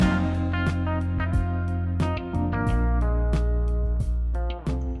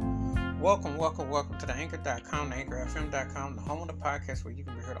Welcome to the Anchor.com, the AnchorFM.com, the home of the podcast where you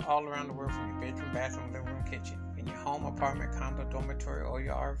can be heard all around the world from your bedroom, bathroom, living room, kitchen, in your home, apartment, condo, dormitory, or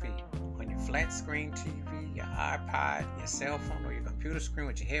your RV, on your flat screen TV, your iPod, your cell phone, or your computer screen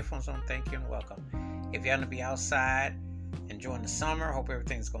with your headphones on. Thank you and welcome. If you happen to be outside enjoying the summer, hope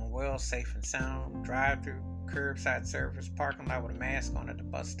everything's going well, safe and sound. Drive through, curbside service, parking lot with a mask on at the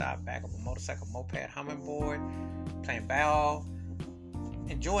bus stop, back of a motorcycle, moped, hummingbird, playing ball,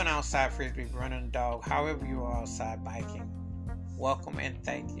 enjoying outside frisbee, running a dog, however you are outside biking. Welcome and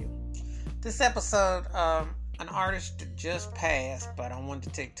thank you. This episode, an artist just passed, but I wanted to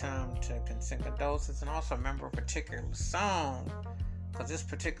take time to send condolences and also remember a particular song, because this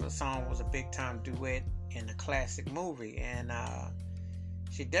particular song was a big time duet in a classic movie, and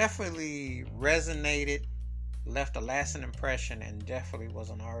she definitely resonated, left a lasting impression, and definitely was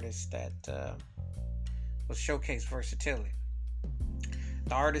an artist that was showcased versatility.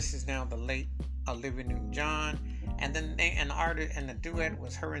 The artist is now the late Olivia Newton-John, and the duet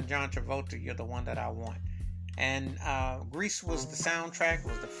was her and John Travolta. You're the one that I want. And Grease was the soundtrack,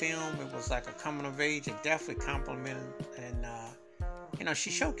 was the film. It was like a coming of age. It definitely complimented, and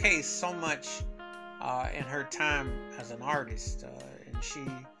she showcased so much in her time as an artist, and she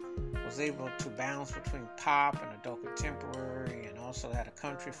was able to balance between pop and adult contemporary, and also had a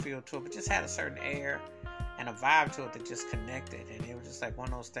country feel to it, but just had a certain air and a vibe to it that just connected. And it was just like one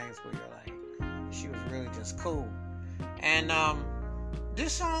of those things where you're like, she was really just cool. And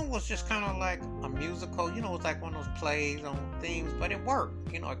this song was just kind of like a musical, it was like one of those plays on themes, but it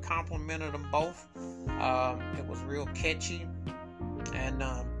worked. It complemented them both. It was real catchy, and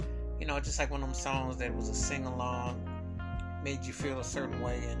just like one of them songs that was a sing-along, made you feel a certain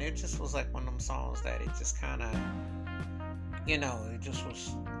way. And it just was like one of them songs that it just kind of, it just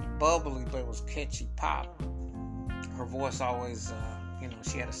was bubbly, but it was catchy pop. Her voice always,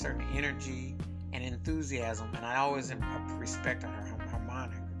 she had a certain energy and enthusiasm, and I always respected her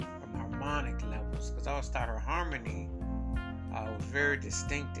harmonic levels, because I always thought her harmony was very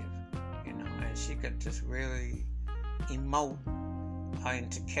distinctive, and she could just really emote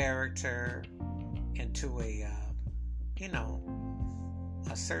into character, into a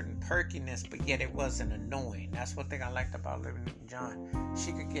certain perkiness, but yet it wasn't annoying. That's one thing I liked about Olivia Newton-John.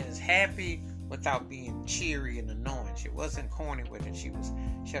 She could get us happy without being cheery and annoying. She wasn't corny with it. She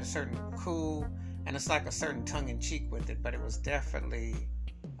had a certain cool, and it's like a certain tongue-in-cheek with it, but it was definitely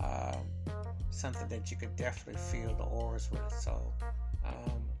something that you could definitely feel the auras with. So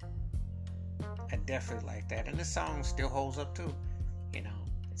I definitely like that. And this song still holds up too. It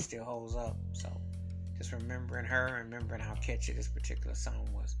still holds up. So just remembering her, remembering how catchy this particular song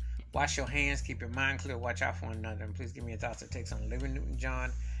was. Wash your hands, keep your mind clear, watch out for one another, and please give me your thoughts and takes on Olivia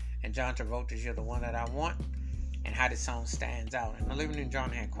Newton-John and John Travolta's You're the One That I Want, and how this song stands out. And Olivia Newton-John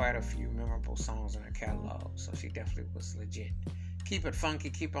had quite a few memorable songs in her catalog, so she definitely was legit. Keep it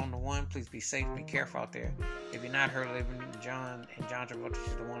funky, keep on the one. Please be safe, be careful out there. If you've not heard Olivia Newton-John and John Travolta's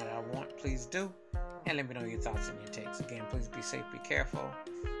You're the One That I Want, please do. And let me know your thoughts and your takes. Again, please be safe, be careful.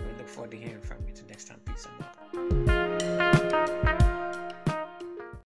 We look forward to hearing from you. Until next time, peace and love.